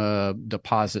calcium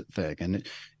deposit thing. And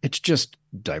it's just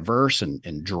diverse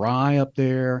and dry up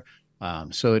there.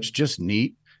 So it's just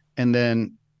neat. And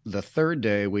then the third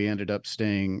day, we ended up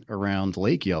staying around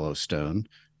Lake Yellowstone,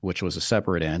 which was a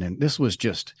separate inn. And this was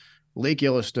just, Lake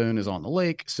Yellowstone is on the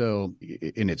lake. So,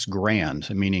 and it's grand,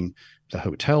 meaning the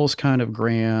hotel's kind of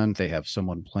grand. They have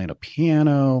someone playing a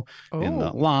piano in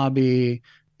the lobby.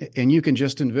 And you can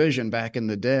just envision back in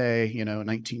the day,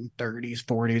 1930s,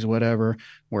 40s, whatever,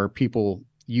 where people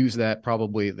use that.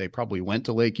 They probably went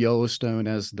to Lake Yellowstone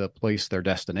as the place, their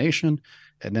destination.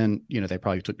 And then, they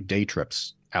probably took day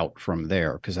trips out from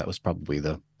there because that was probably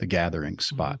the gathering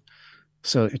spot. Mm-hmm.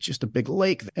 So it's just a big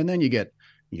lake. And then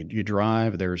you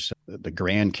drive, there's the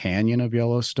Grand Canyon of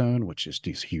Yellowstone, which is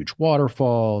these huge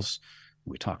waterfalls.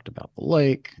 We talked about the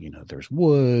lake, there's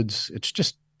woods. It's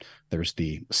just, there's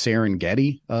the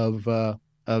Serengeti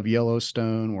of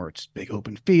Yellowstone, where it's big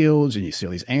open fields and you see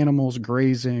all these animals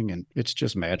grazing, and it's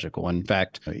just magical. In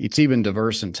fact, it's even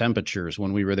diverse in temperatures.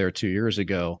 When we were there 2 years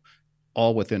ago,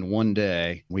 all within one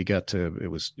day, it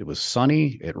was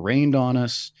sunny, it rained on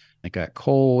us, it got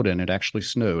cold, and it actually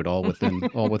snowed all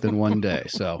within one day.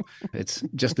 So it's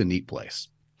just a neat place.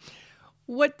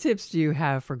 What tips do you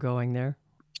have for going there?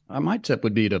 My tip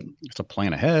would be to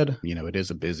plan ahead. It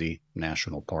is a busy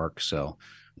national park, so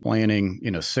planning,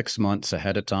 6 months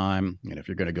ahead of time. If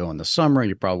you're going to go in the summer,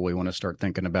 you probably want to start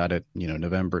thinking about it,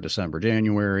 November, December,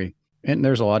 January. And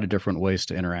there's a lot of different ways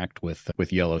to interact with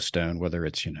Yellowstone, whether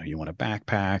it's, you want to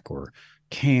backpack or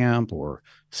camp or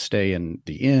stay in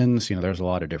the inns. There's a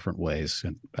lot of different ways.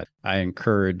 But I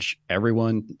encourage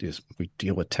everyone, we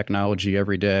deal with technology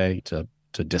every day, to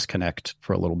disconnect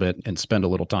for a little bit and spend a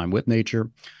little time with nature.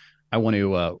 I want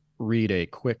to read a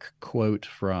quick quote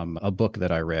from a book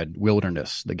that I read,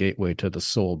 Wilderness, The Gateway to the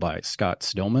Soul by Scott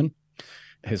Stillman.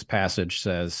 His passage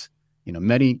says,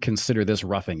 many consider this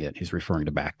roughing it. He's referring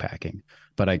to backpacking,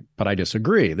 but I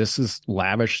disagree. This is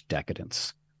lavish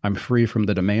decadence. I'm free from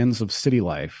the demands of city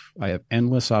life. I have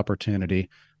endless opportunity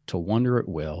to wander at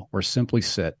will or simply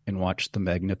sit and watch the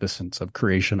magnificence of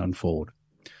creation unfold.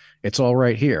 It's all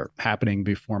right here, happening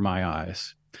before my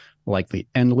eyes. Like the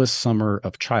endless summer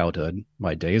of childhood,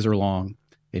 my days are long,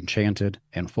 enchanted,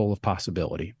 and full of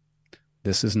possibility.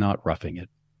 This is not roughing it.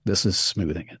 This is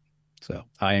smoothing it. So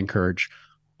I encourage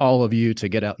all of you to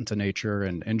get out into nature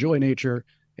and enjoy nature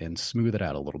and smooth it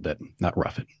out a little bit, not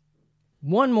rough it.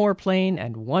 One more plane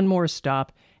and one more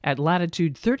stop at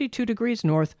latitude 32 degrees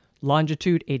north,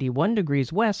 longitude 81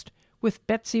 degrees west, with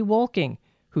Betsy Walking,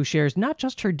 who shares not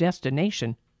just her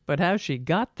destination, but how she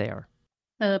got there.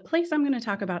 The place I'm going to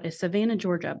talk about is Savannah,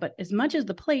 Georgia, but as much as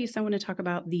the place, I want to talk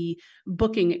about the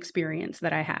booking experience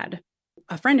that I had.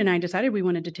 A friend and I decided we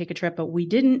wanted to take a trip, but we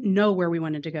didn't know where we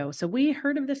wanted to go. So we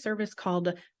heard of this service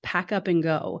called Pack Up and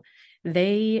Go.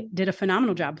 They did a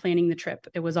phenomenal job planning the trip.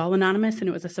 It was all anonymous and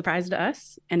it was a surprise to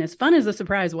us. And as fun as the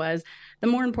surprise was, the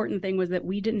more important thing was that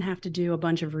we didn't have to do a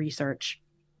bunch of research.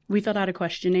 We filled out a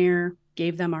questionnaire,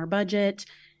 gave them our budget,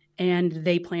 and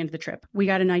they planned the trip. We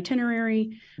got an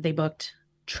itinerary. They booked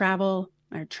travel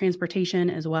or transportation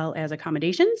as well as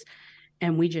accommodations.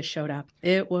 And we just showed up.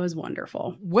 It was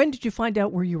wonderful. When did you find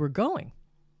out where you were going?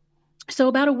 So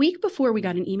about a week before, we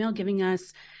got an email giving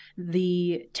us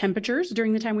the temperatures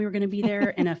during the time we were going to be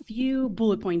there and a few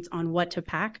bullet points on what to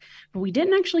pack. But we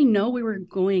didn't actually know we were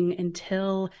going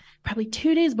until probably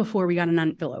 2 days before we got an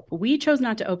envelope. We chose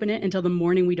not to open it until the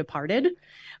morning we departed,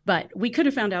 but we could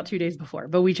have found out 2 days before,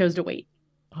 but we chose to wait.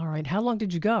 All right. How long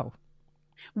did you go?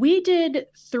 We did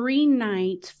 3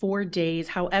 nights, 4 days.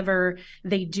 However,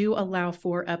 they do allow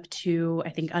for up to, I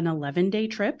think, an 11-day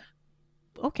trip.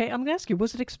 Okay, I'm going to ask you,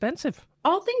 was it expensive?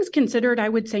 All things considered, I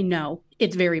would say no.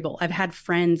 It's variable. I've had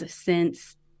friends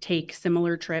since take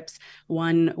similar trips.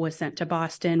 One was sent to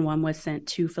Boston, one was sent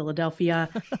to Philadelphia,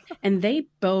 and they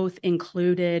both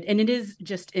included, and it is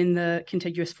just in the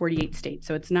contiguous 48 states,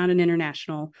 so it's not an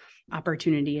international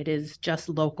opportunity. It is just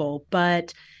local,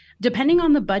 but depending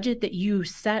on the budget that you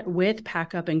set with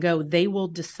Pack Up and Go, they will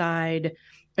decide,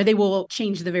 or they will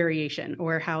change the variation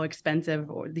or how expensive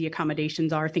or the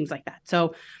accommodations are, things like that.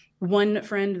 So one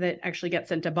friend that actually got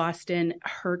sent to Boston,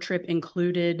 her trip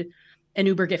included an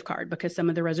Uber gift card because some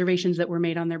of the reservations that were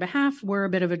made on their behalf were a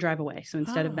bit of a drive away. So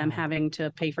instead of them having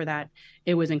to pay for that,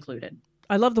 it was included.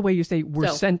 I love the way you say we're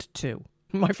sent to.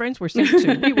 My friends were sent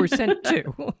to. We were sent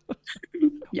to.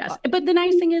 Yes. But the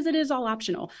nice thing is it is all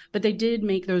optional, but they did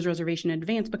make those reservations in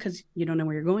advance because you don't know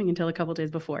where you're going until a couple of days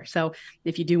before. So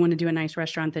if you do want to do a nice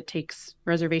restaurant that takes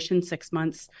reservations 6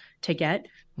 months to get,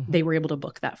 they were able to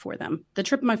book that for them. The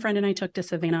trip my friend and I took to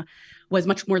Savannah was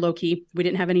much more low key. We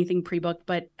didn't have anything pre-booked,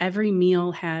 but every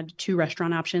meal had 2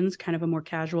 restaurant options, kind of a more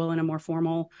casual and a more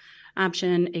formal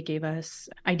option. It gave us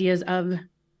ideas of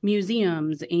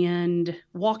museums and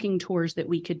walking tours that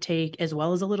we could take, as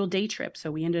well as a little day trip.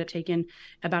 So we ended up taking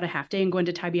about a half day and going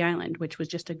to Tybee Island, which was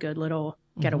just a good little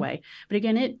getaway. But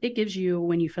again, it gives you,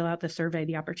 when you fill out the survey,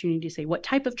 the opportunity to say what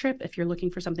type of trip, if you're looking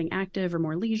for something active or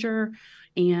more leisure,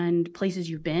 and places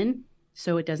you've been.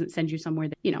 So it doesn't send you somewhere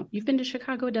that, you've been to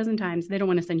Chicago a dozen times. They don't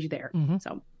want to send you there.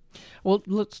 So, well,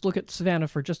 let's look at Savannah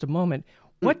for just a moment.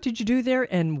 What did you do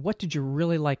there and what did you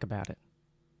really like about it?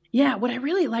 Yeah, what I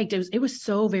really liked is it was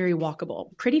so very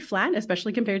walkable, pretty flat,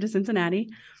 especially compared to Cincinnati.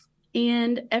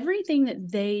 And everything that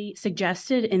they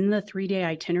suggested in the 3-day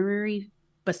itinerary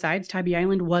besides Tybee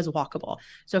Island was walkable.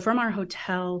 So from our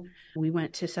hotel, we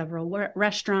went to several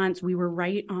restaurants. We were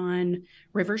right on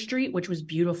River Street, which was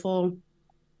beautiful.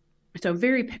 So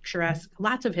very picturesque,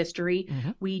 lots of history.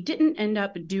 We didn't end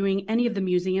up doing any of the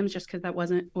museums just because that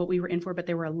wasn't what we were in for, but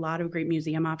there were a lot of great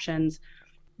museum options.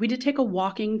 We did take a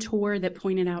walking tour that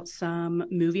pointed out some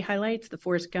movie highlights. The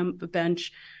Forrest Gump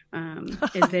bench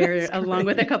is there along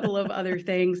with a couple of other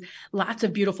things. Lots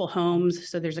of beautiful homes.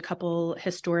 So there's a couple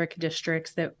historic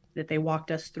districts that they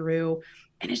walked us through.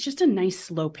 And it's just a nice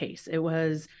slow pace. It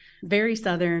was very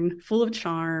Southern, full of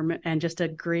charm, and just a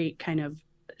great kind of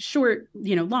short,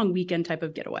 long weekend type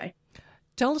of getaway.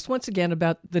 Tell us once again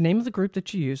about the name of the group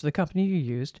that you used, the company you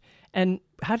used, and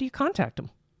how do you contact them?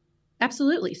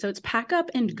 Absolutely. So it's Pack Up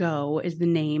and Go is the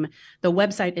name. The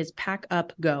website is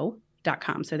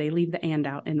packupgo.com. So they leave the and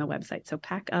out in the website. So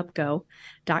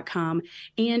packupgo.com.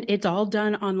 And it's all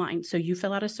done online. So you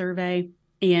fill out a survey,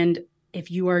 and if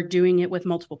you are doing it with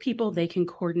multiple people, they can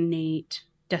coordinate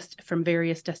from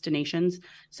various destinations.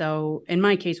 So in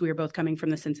my case, we were both coming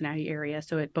from the Cincinnati area.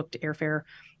 So it booked airfare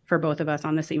for both of us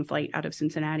on the same flight out of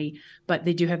Cincinnati. But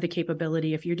they do have the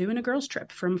capability, if you're doing a girls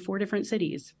trip from 4 different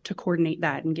cities, to coordinate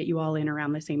that and get you all in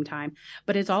around the same time.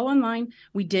 But it's all online.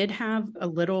 We did have a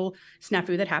little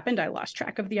snafu that happened. I lost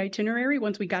track of the itinerary.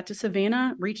 Once we got to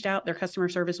Savannah, reached out, their customer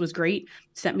service was great,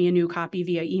 sent me a new copy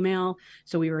via email.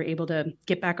 So we were able to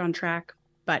get back on track.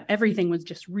 But everything was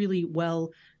just really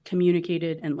well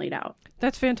communicated and laid out.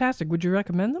 That's fantastic. Would you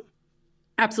recommend them?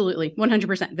 Absolutely.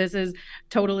 100%. This is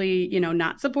totally,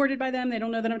 not supported by them. They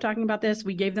don't know that I'm talking about this.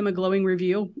 We gave them a glowing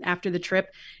review after the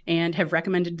trip and have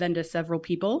recommended them to several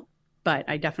people, but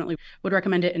I definitely would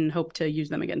recommend it and hope to use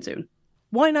them again soon.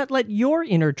 Why not let your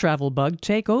inner travel bug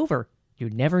take over?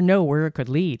 You never know where it could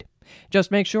lead.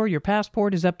 Just make sure your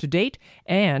passport is up to date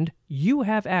and you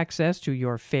have access to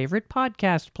your favorite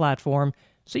podcast platform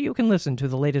so you can listen to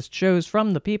the latest shows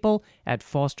from the people at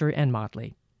Foster and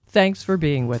Motley. Thanks for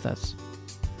being with us.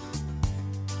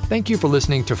 Thank you for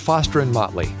listening to Foster and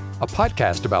Motley, a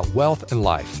podcast about wealth and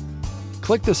life.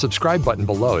 Click the subscribe button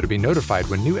below to be notified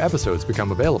when new episodes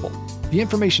become available. The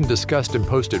information discussed and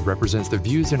posted represents the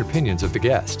views and opinions of the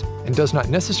guest and does not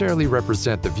necessarily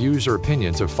represent the views or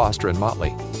opinions of Foster and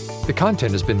Motley. The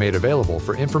content has been made available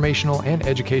for informational and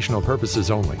educational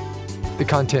purposes only. The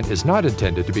content is not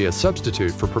intended to be a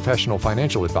substitute for professional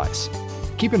financial advice.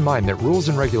 Keep in mind that rules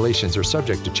and regulations are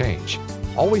subject to change.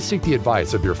 Always seek the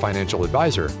advice of your financial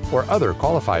advisor or other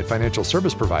qualified financial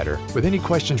service provider with any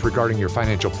questions regarding your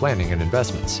financial planning and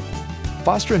investments.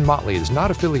 Foster & Motley is not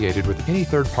affiliated with any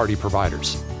third-party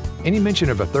providers. Any mention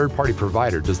of a third-party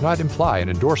provider does not imply an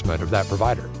endorsement of that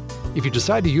provider. If you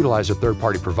decide to utilize a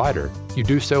third-party provider, you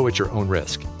do so at your own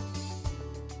risk.